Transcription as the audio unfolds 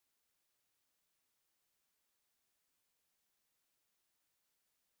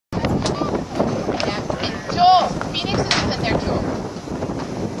Phoenix is in there too.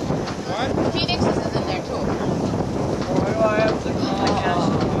 What? Phoenix is in there too. Why do I have to?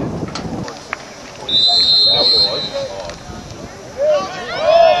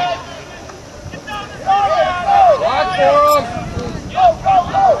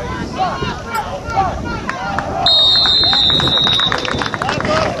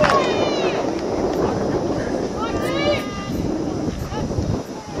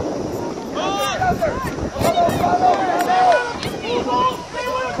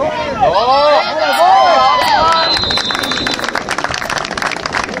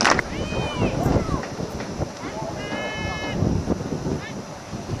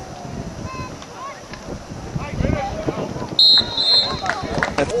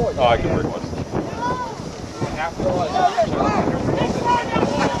 Oh, I can work one.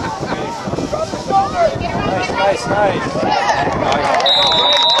 Nice.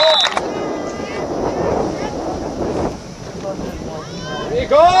 There you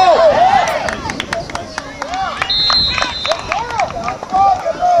go!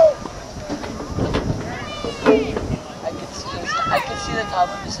 I could see the top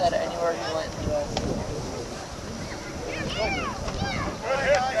of his head anywhere he went.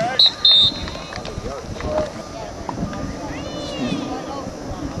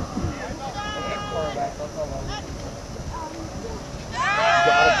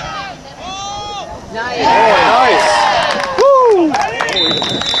 Nice. Woo!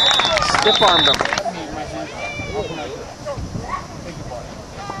 Stiff armed him.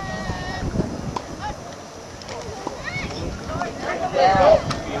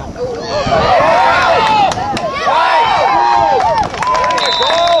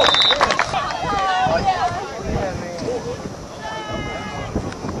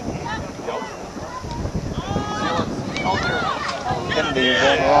 Kennedy is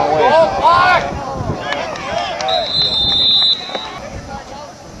going the wrong way.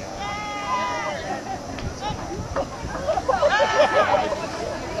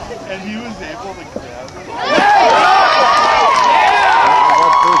 And he was able to grab it.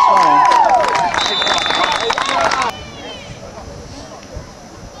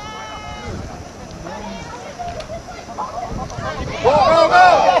 Go!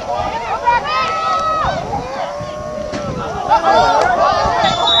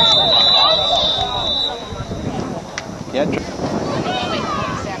 Yeah.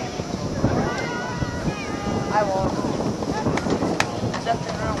 I won't.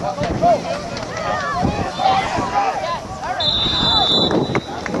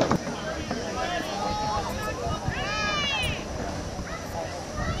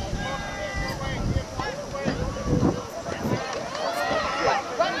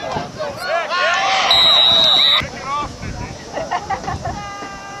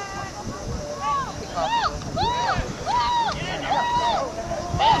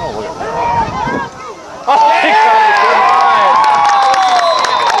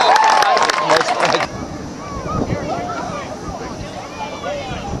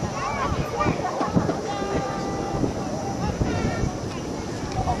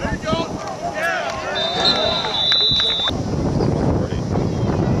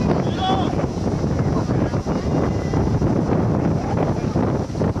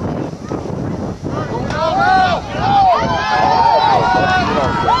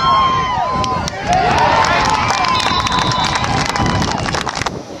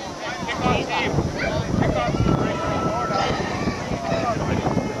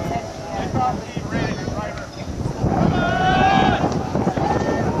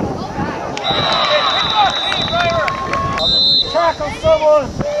 Tackle someone!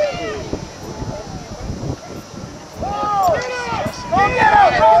 Go get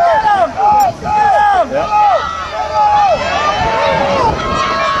him! Go get him! Go get him! Yeah.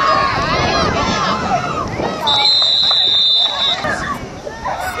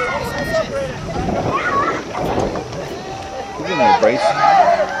 He's in there, brace.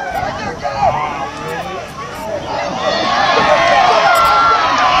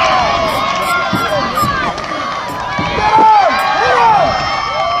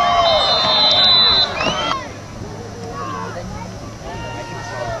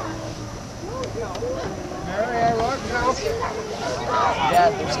 Yeah,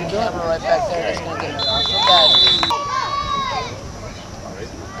 there's a camera right back there that's going to get look at it.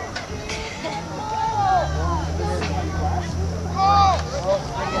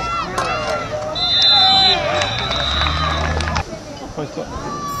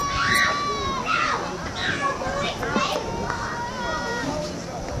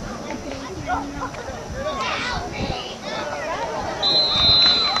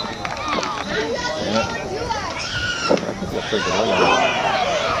 freaking limit.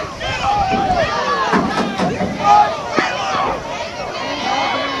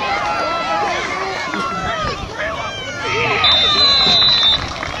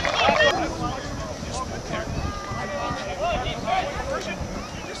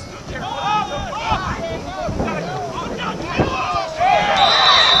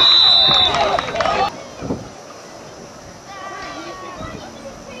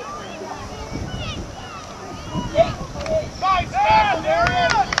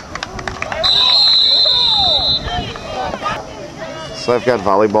 So I've got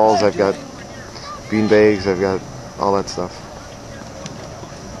volleyballs, I've got bean bags, I've got all that stuff.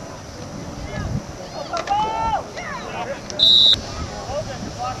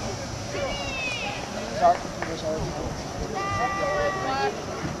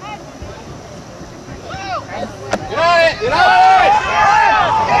 Get on it! Get on it!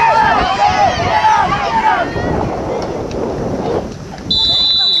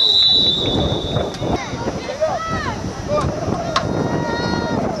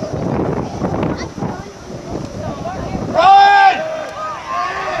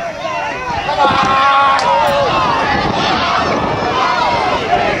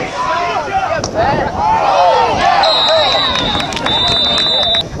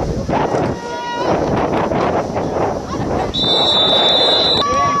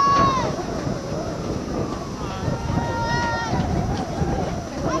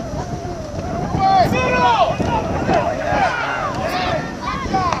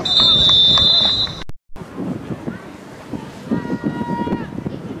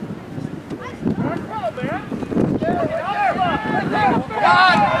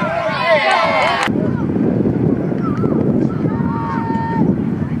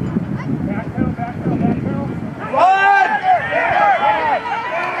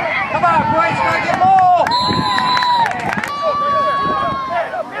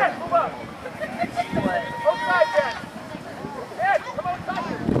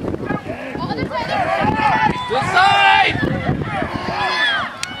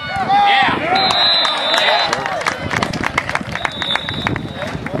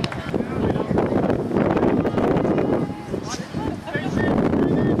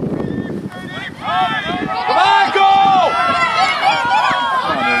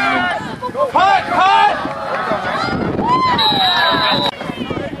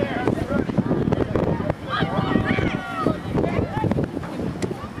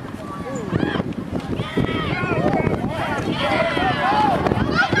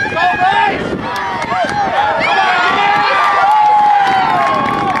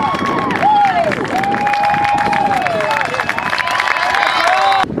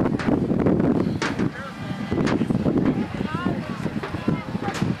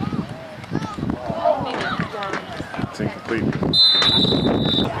 It's incomplete. Go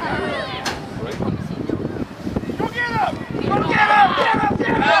get him! Go get him! Get him! Get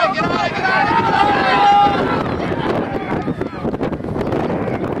him! Get on it! Get on it!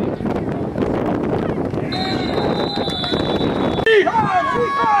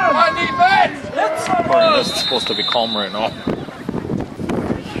 Come on, defense! Hit someone! This is supposed to be calm right now.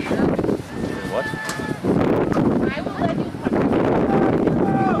 What?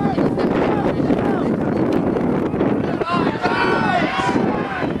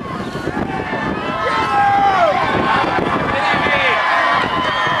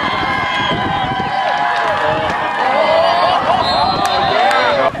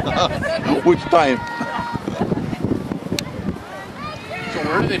 Which time? So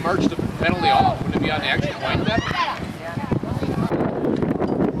where do they march the penalty off? Would it be on the actual point then?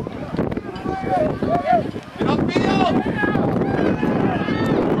 Get upfield!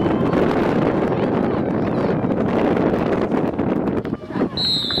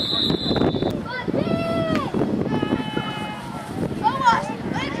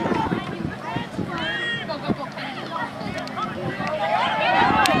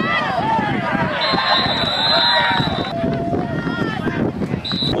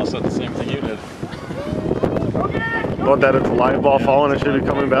 Said the same thing you did. Thought that it's a live ball falling, it should be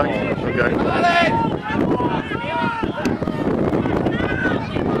coming back. Okay.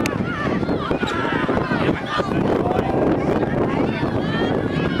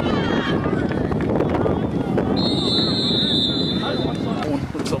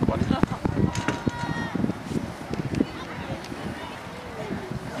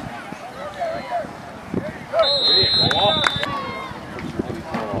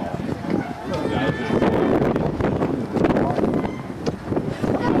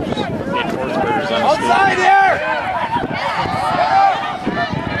 Outside here!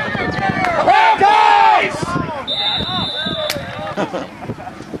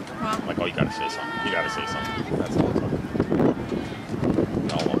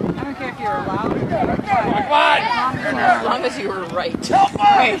 care if you're allowed. Come on! As long as you were right. Help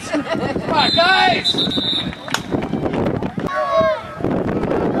us! Come on, guys!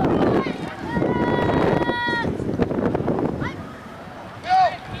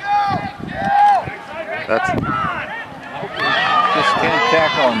 That's Just can't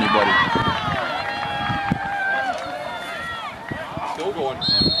tackle anybody. Still going.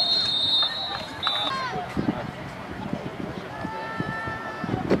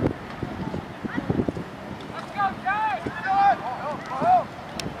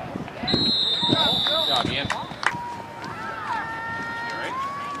 Good job, Ian. You all right?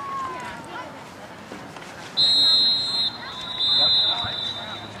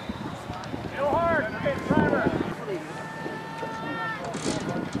 Go hard. Okay, driver.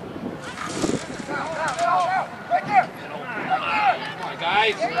 Right there. Come on,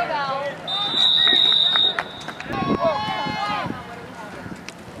 guys.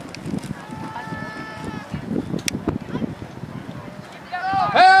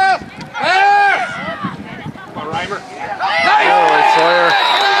 Pass! Pass! Come on, Reimer. oh, Sawyer.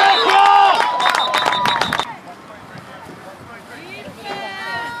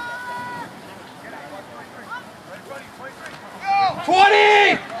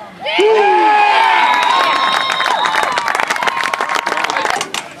 20!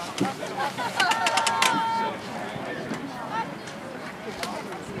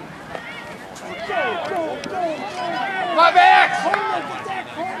 My back!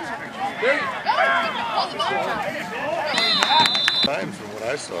 There you Times from what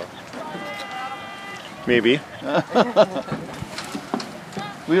I saw. Maybe.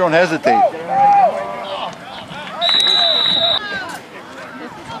 We don't hesitate.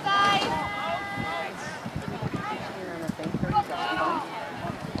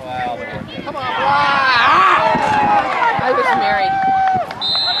 Come on, I was married.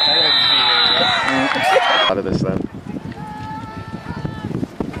 Out of this then.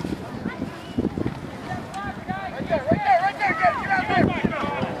 Right there. Get out there.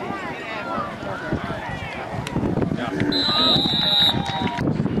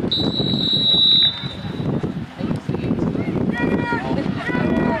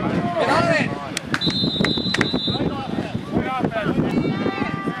 Get on it!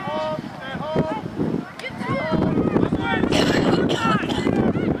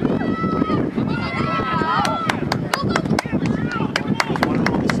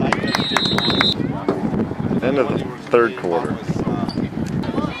 End of the third quarter.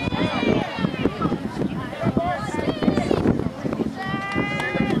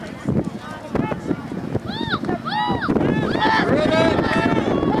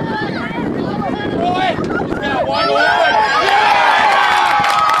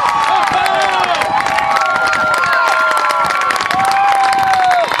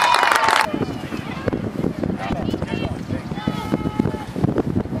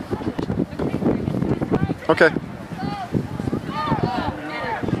 Okay.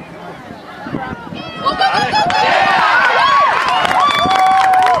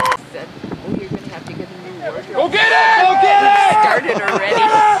 Go get it! Go get it! Started already. Get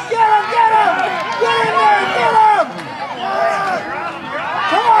him! Get in there! Get him!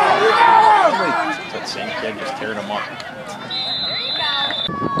 Come on, you got him! That same kid just tearing them up. Right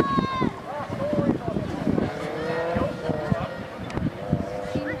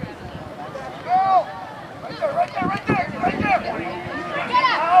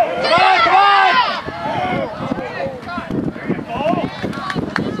there! Come on!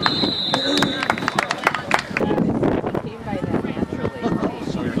 Came by that naturally.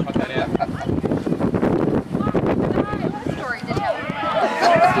 Sawyer, cut that in.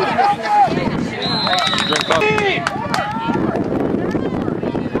 Drink up.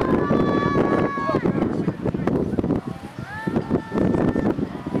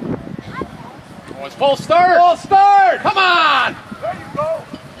 Oh, it's full start! Full start! Come on! There you go!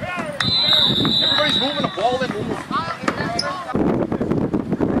 Everybody's moving the ball, then move.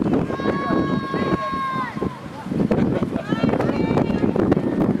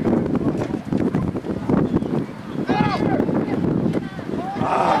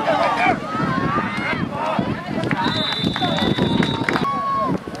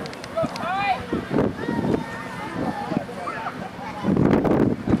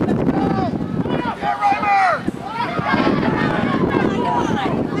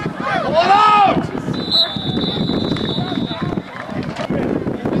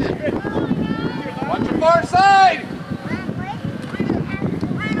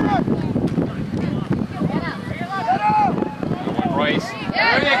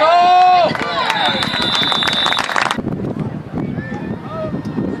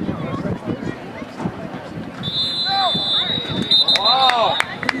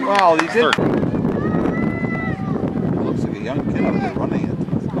 Well, he did. Looks like a young kid out there running it.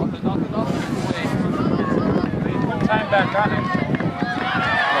 Time back on it.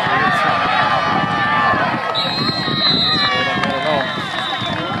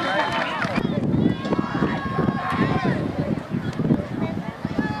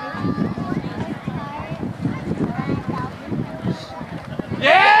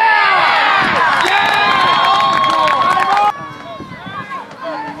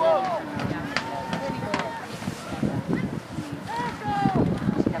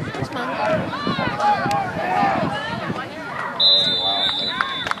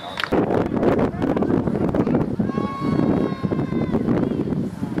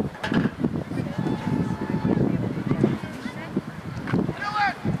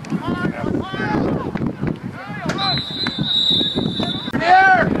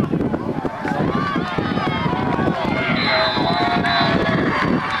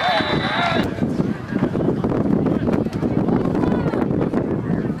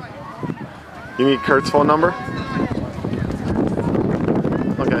 You need Kurt's phone number?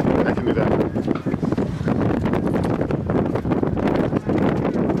 Okay, I can do that.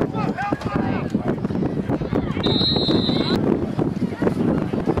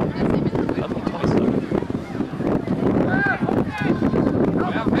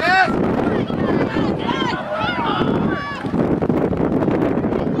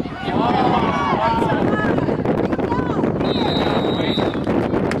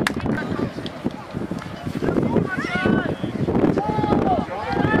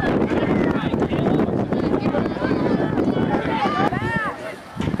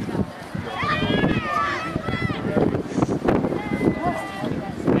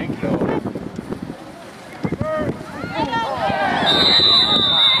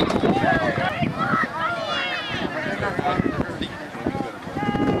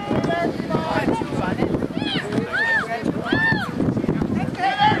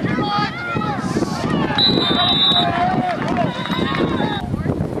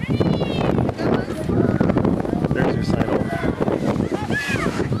 There's your sign over.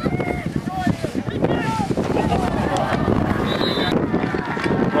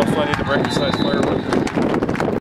 Also, I need to break your size.